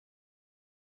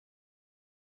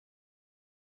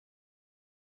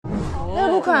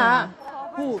陆柯燃。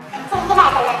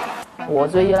我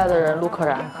最依赖的人陆柯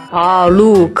燃。啊，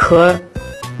陆柯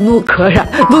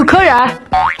燃。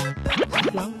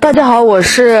大家好，我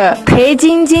是裴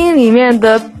晶晶里面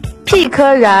的屁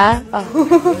柯燃啊。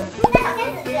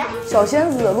小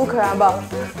仙子陆柯燃吧。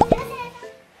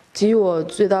给予我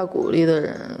最大鼓励的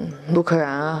人陆柯燃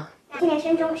啊。训练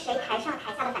生中谁台上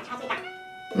台下的反差最大？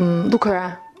陆柯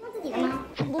燃。用自己的吗？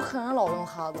陆柯燃老用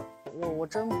他的，我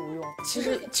真不用。其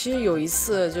实有一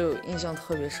次就印象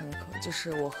特别深刻，就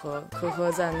是我和柯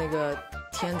柯在那个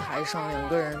天台上两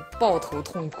个人抱头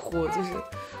痛哭，就是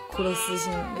哭得撕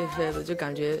心裂肺的，就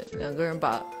感觉两个人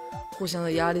把互相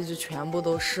的压力就全部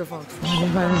都释放出来。我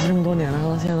发现这么多年了，他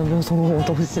到现在都没有送过我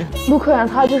东西。陆柯燃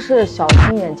他就是小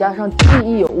心眼加上记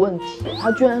忆有问题，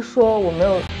他居然说我没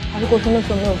有，他是过生的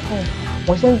时候没有送他，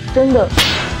我现在真的。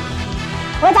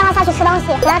我又叫他下去吃东西，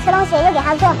回来吃东西又给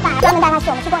他做饭，专门带他去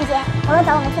我们去逛街。我说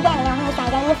走，我们去店里面，我说你选一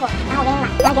件衣服，然后我给你买，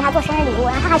然后给他做生日礼物，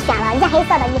然后他还选了一件黑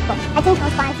色的衣服，还经常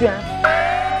穿。居然，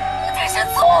这是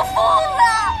错封的，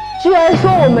居然说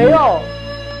我没有，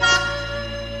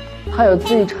他有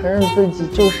自己承认自己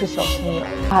就是小心眼，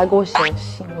他还给我写了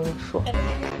信，我跟你说。